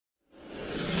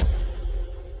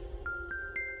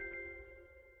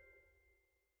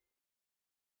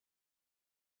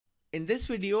In this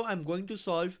video, I'm going to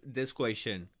solve this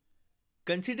question.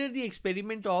 Consider the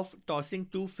experiment of tossing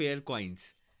two fair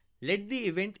coins. Let the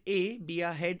event A be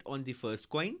a head on the first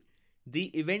coin, the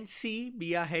event C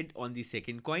be a head on the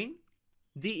second coin,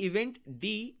 the event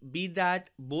D be that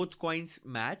both coins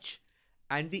match,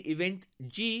 and the event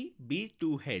G be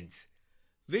two heads.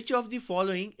 Which of the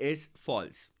following is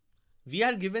false? We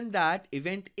are given that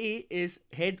event A is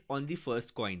head on the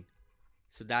first coin.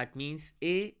 So that means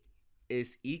A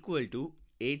is equal to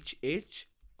HH,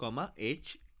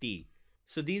 HT.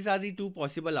 So these are the two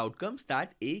possible outcomes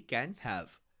that A can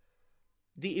have.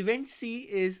 The event C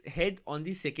is head on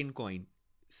the second coin.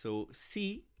 So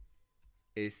C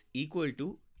is equal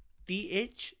to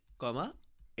TH,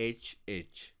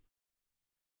 HH.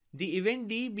 The event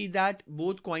D be that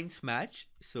both coins match.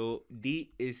 So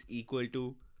D is equal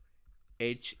to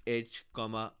HH,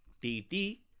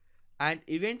 TT, and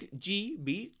event G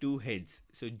be two heads.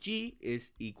 So G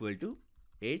is equal to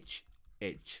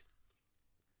HH.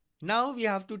 Now we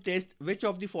have to test which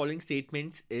of the following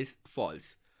statements is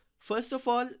false. First of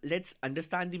all, let's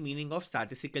understand the meaning of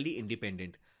statistically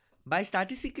independent. By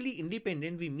statistically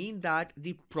independent, we mean that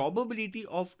the probability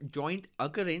of joint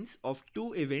occurrence of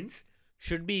two events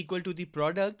should be equal to the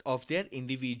product of their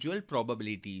individual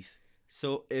probabilities.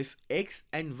 So if X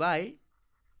and Y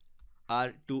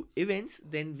are two events,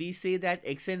 then we say that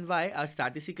X and Y are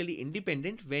statistically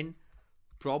independent when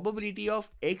probability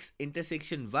of X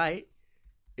intersection Y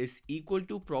is equal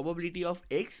to probability of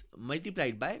X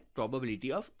multiplied by probability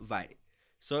of Y.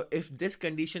 So if this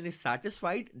condition is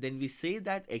satisfied, then we say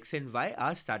that X and Y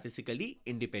are statistically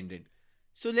independent.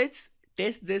 So let's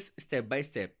test this step by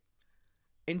step.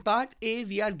 In part A,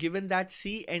 we are given that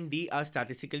C and D are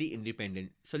statistically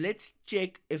independent. So let's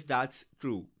check if that's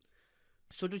true.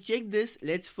 So to check this,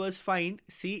 let's first find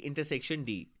C intersection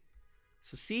D.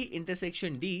 So C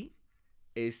intersection D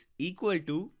is equal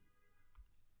to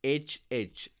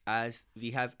HH, as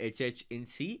we have HH in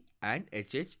C and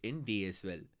HH in D as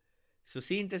well. So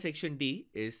C intersection D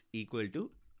is equal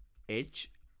to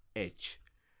HH.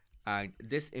 And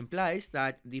this implies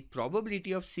that the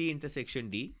probability of C intersection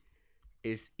D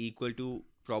is equal to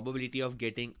probability of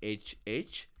getting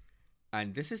HH,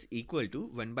 and this is equal to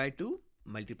 1 by 2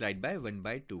 multiplied by 1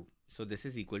 by 2. So this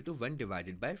is equal to 1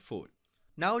 divided by 4.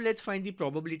 Now let's find the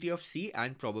probability of C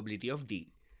and probability of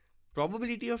D.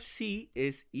 Probability of C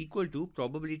is equal to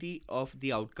probability of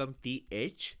the outcome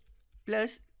TH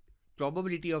plus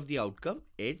probability of the outcome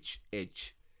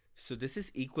HH. So this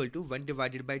is equal to 1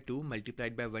 divided by 2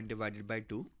 multiplied by 1 divided by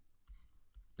 2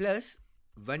 plus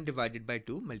 1 divided by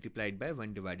 2 multiplied by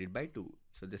 1 divided by 2.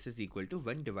 So this is equal to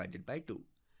 1 divided by 2.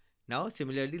 Now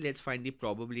similarly, let's find the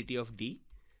probability of D.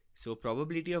 So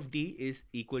probability of D is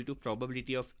equal to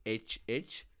probability of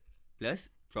HH plus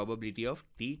probability of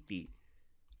TT.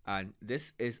 And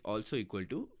this is also equal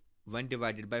to 1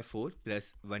 divided by 4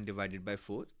 plus 1 divided by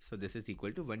 4. So this is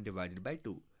equal to 1 divided by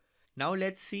 2. Now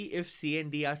let's see if C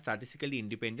and D are statistically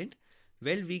independent.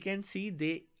 Well, we can see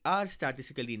they are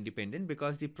statistically independent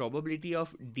because the probability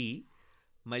of D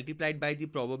multiplied by the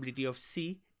probability of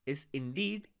C is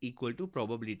indeed equal to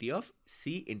probability of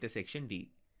C intersection D.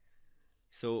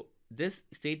 So this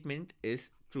statement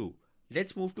is true.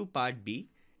 Let's move to part B.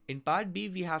 In part B,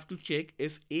 we have to check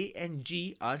if A and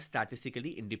G are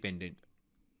statistically independent.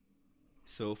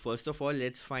 So first of all,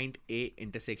 let's find A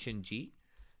intersection G.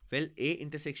 Well, A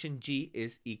intersection G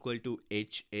is equal to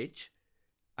HH,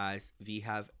 as we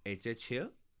have HH here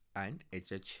and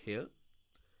HH here.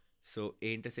 So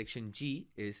A intersection G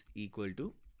is equal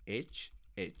to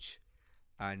HH.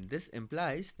 And this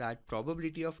implies that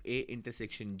probability of A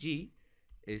intersection G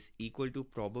is equal to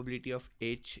probability of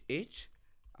HH,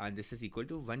 and this is equal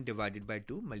to 1 divided by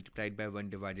 2 multiplied by 1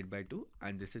 divided by 2,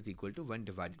 and this is equal to 1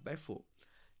 divided by 4.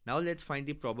 Now let's find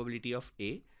the probability of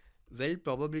A. Well,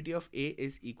 probability of A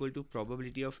is equal to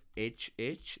probability of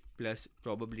HH plus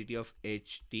probability of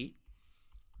HT.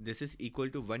 This is equal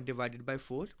to 1 divided by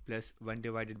 4 plus 1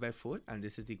 divided by 4, and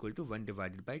this is equal to 1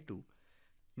 divided by 2.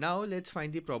 Now let's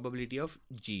find the probability of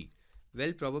G.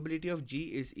 Well, probability of G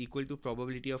is equal to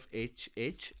probability of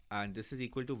HH, and this is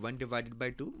equal to 1 divided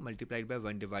by 2 multiplied by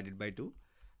 1 divided by 2,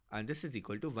 and this is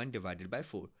equal to 1 divided by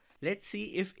 4. Let's see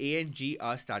if A and G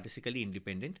are statistically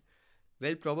independent.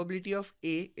 Well, probability of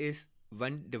A is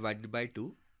 1 divided by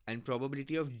 2 and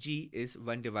probability of G is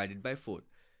 1 divided by 4.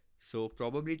 So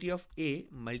probability of A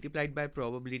multiplied by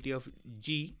probability of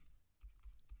G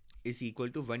is equal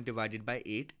to 1 divided by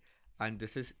 8, and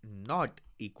this is not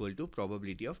equal to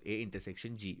probability of A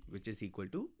intersection G, which is equal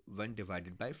to 1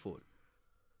 divided by 4.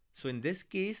 So in this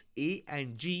case, A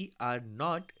and G are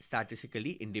not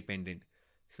statistically independent.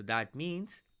 So that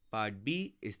means Part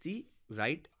B is the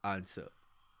right answer.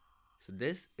 So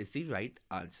this is the right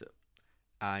answer.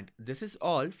 And this is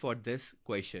all for this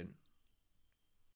question.